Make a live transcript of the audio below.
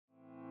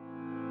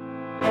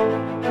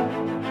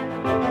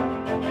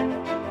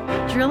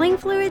Drilling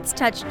fluids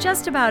touch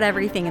just about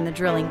everything in the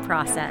drilling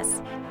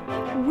process.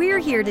 We're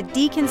here to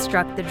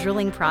deconstruct the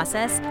drilling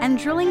process and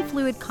drilling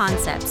fluid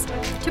concepts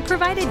to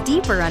provide a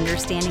deeper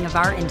understanding of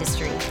our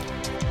industry.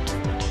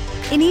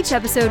 In each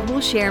episode,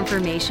 we'll share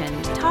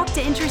information, talk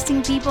to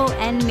interesting people,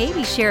 and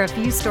maybe share a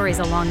few stories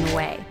along the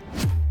way.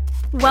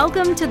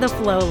 Welcome to The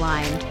Flow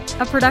Line,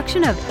 a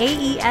production of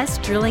AES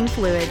Drilling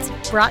Fluids,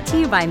 brought to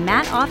you by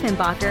Matt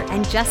Offenbacher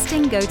and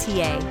Justin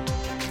Gauthier.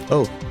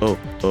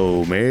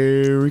 Oh,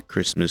 Merry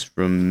Christmas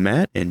from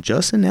Matt and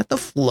Justin at The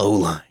Flow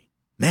Line.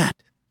 Matt,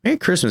 Merry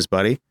Christmas,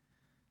 buddy.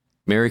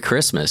 Merry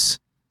Christmas.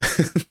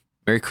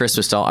 Merry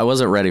Christmas to all. I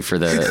wasn't ready for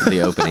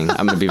the opening.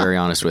 I'm going to be very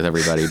honest with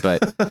everybody,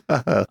 but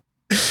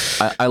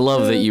I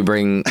love that you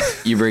bring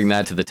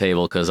that to the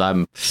table because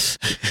I'm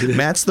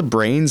Matt's the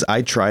brains.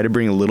 I try to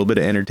bring a little bit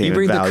of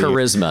entertainment value. You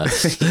bring the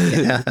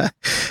charisma.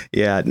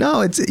 Yeah.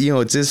 No, it's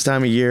this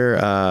time of year.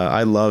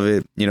 I love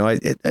it.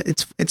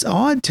 It's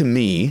odd to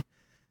me.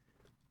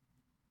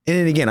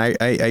 And again,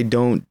 I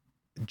don't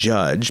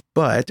judge,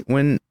 but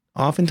when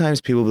oftentimes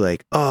people be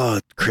like, "Oh,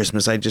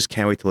 Christmas, I just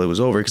can't wait till it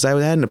was over," because I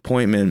had an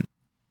appointment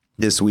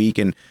this week,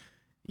 and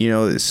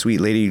this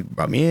sweet lady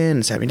brought me in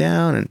and sat me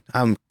down, and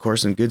I'm of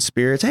course in good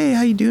spirits. "Hey,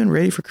 how you doing?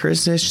 Ready for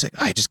Christmas?" She's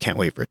like, "I just can't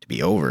wait for it to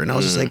be over." And I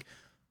was just like,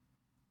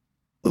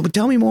 "Well,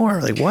 tell me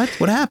more. Like,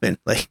 what happened?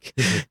 Like,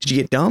 did you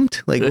get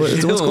dumped? Like,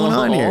 what's going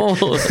on here?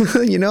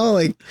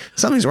 Like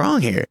something's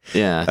wrong here."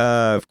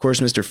 Yeah. Of course,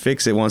 Mr.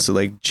 Fix-It wants to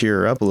like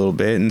cheer her up a little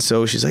bit, and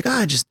so she's like,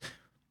 it's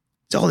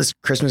all this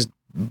Christmas,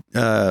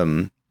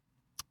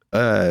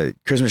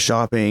 Christmas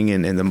shopping,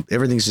 and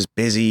everything's just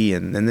busy,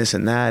 and this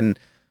and that, and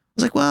I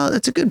was like, well,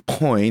 that's a good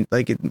point.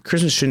 Like,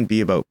 Christmas shouldn't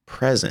be about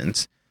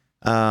presents.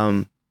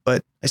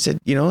 But I said,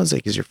 it's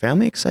like, is your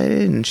family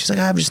excited? And she's like,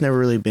 I've just never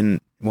really been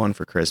one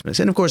for Christmas.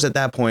 And of course, at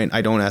that point,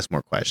 I don't ask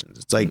more questions.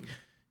 It's like,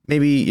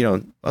 maybe,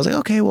 I was like,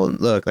 okay, well,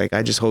 look, like,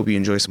 I just hope you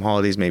enjoy some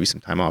holidays, maybe some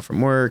time off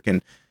from work.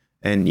 And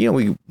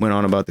we went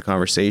on about the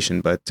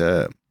conversation. But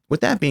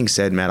with that being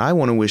said, Matt, I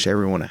want to wish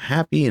everyone a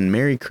happy and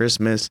Merry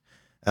Christmas,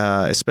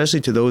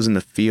 especially to those in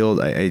the field.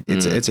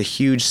 It's a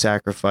huge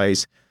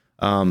sacrifice.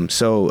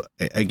 So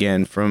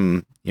again,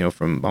 from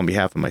on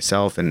behalf of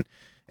myself and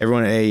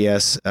everyone at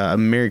AES, a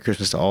Merry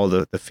Christmas to all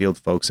the field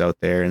folks out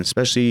there, and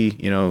especially,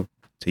 to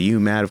you,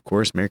 Matt, of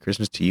course, Merry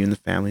Christmas to you and the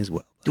family as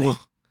well. Well,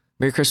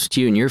 Merry Christmas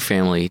to you and your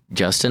family,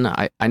 Justin.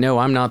 I know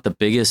I'm not the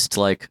biggest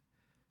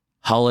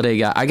holiday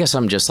guy. I guess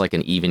I'm just like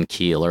an even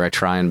keel, or I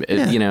try and,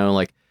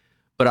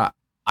 but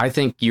I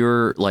think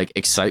your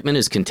excitement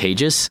is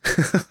contagious.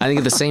 I think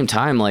at the same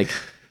time, I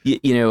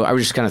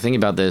was just kind of thinking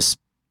about this.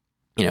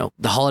 The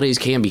holidays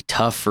can be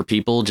tough for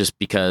people just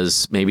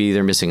because maybe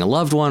they're missing a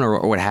loved one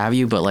or what have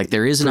you. But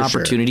there is an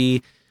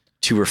opportunity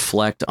to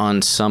reflect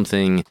on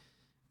something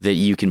that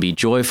you can be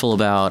joyful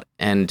about.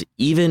 And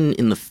even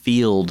in the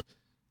field,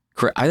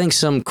 I think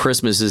some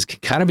Christmases can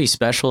kind of be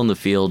special in the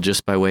field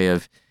just by way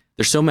of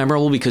they're so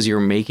memorable because you're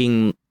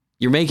making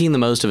the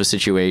most of a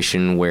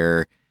situation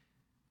where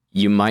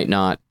you might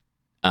not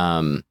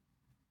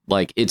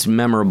it's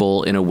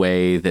memorable in a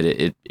way that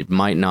it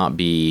might not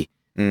be.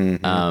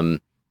 Mm-hmm.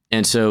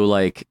 And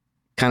so,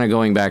 kind of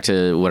going back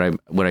to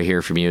what I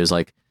hear from you is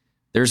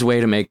there's a way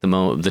to make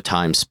the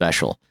time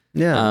special.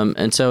 Yeah.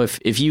 And so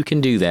if you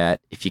can do that,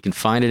 if you can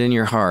find it in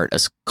your heart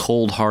as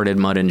cold-hearted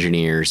mud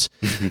engineers,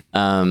 bring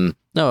a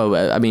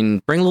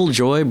little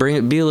joy,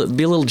 be a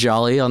little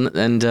jolly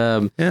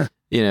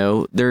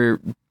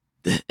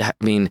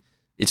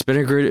it's been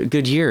a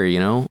good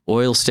year.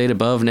 Oil stayed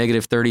above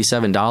negative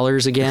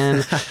 $37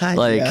 again.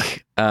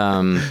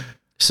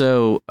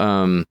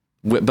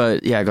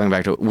 But yeah, going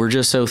back to it, we're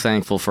just so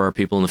thankful for our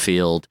people in the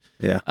field.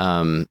 Yeah.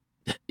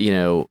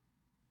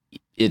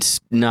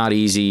 It's not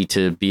easy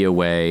to be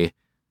away.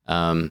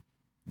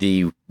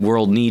 The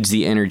world needs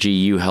the energy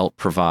you help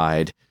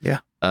provide. Yeah.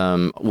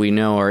 We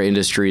know our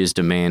industry is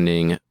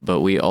demanding,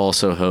 but we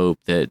also hope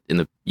that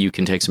you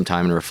can take some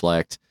time and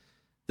reflect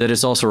that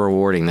it's also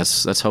rewarding.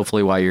 That's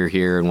hopefully why you're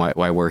here and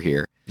why we're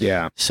here.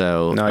 Yeah.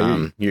 So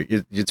no,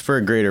 it's for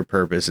a greater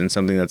purpose and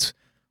something that's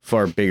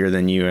far bigger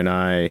than you and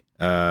I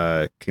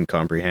can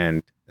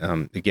comprehend.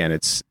 Again,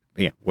 it's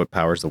what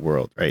powers the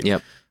world, right?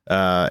 Yep.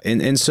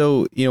 And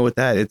so with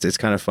that, it's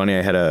kind of funny.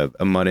 I had a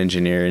mud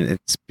engineer, and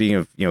speaking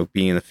of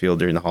being in the field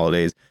during the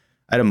holidays,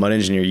 I had a mud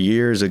engineer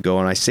years ago,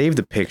 and I saved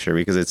the picture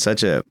because it's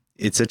such a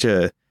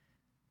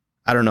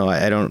I don't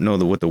know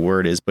what the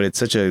word is, but it's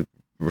such a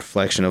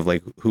reflection of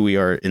who we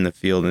are in the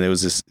field. And it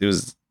was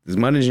this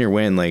mud engineer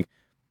went and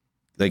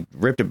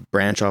ripped a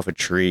branch off a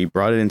tree,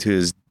 brought it into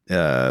his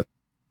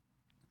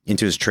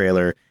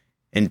trailer,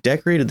 and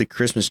decorated the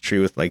Christmas tree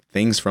with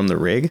things from the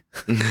rig.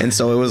 And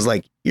so it was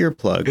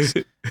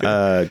earplugs,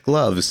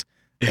 gloves,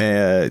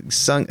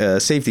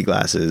 safety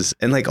glasses,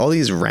 and all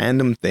these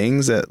random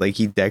things that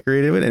he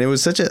decorated it. And it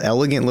was such an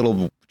elegant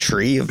little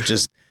tree of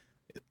just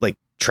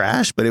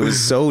trash, but it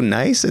was so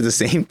nice at the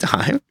same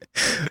time.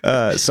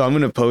 So I'm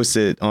going to post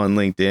it on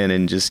LinkedIn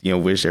and just,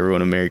 wish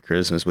everyone a Merry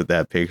Christmas with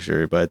that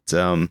picture. But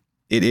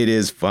it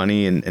is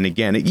funny. And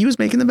again, he was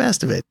making the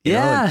best of it. You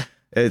know?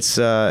 It's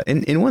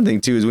and one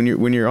thing too is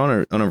when you're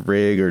on a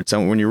rig or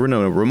when you're in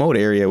a remote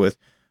area with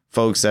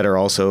folks that are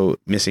also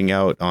missing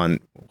out on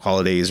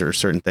holidays or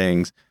certain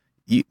things,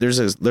 there's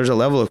a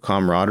level of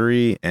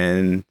camaraderie,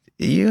 and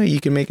you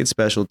can make it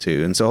special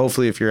too. And so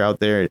hopefully if you're out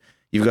there,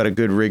 you've got a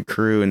good rig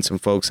crew and some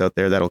folks out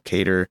there that'll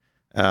cater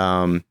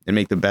and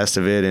make the best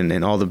of it,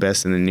 and all the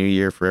best in the new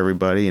year for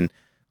everybody. And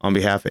on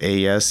behalf of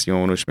AES, I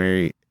want to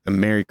wish a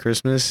Merry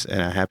Christmas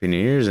and a Happy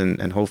New Year's,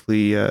 and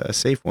hopefully a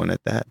safe one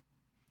at that.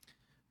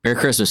 Merry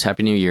Christmas,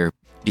 Happy New Year.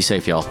 Be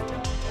safe, y'all.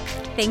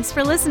 Thanks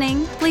for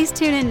listening. Please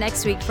tune in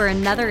next week for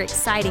another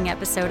exciting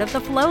episode of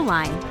The Flow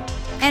Line.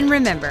 And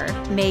remember,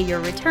 may your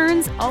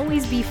returns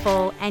always be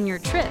full and your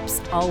trips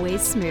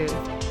always smooth.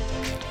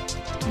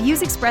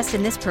 Views expressed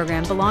in this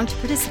program belong to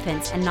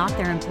participants and not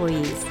their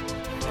employees.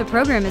 The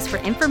program is for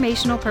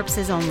informational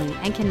purposes only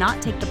and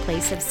cannot take the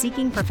place of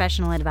seeking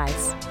professional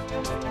advice.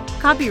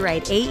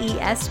 Copyright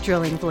AES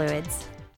Drilling Fluids.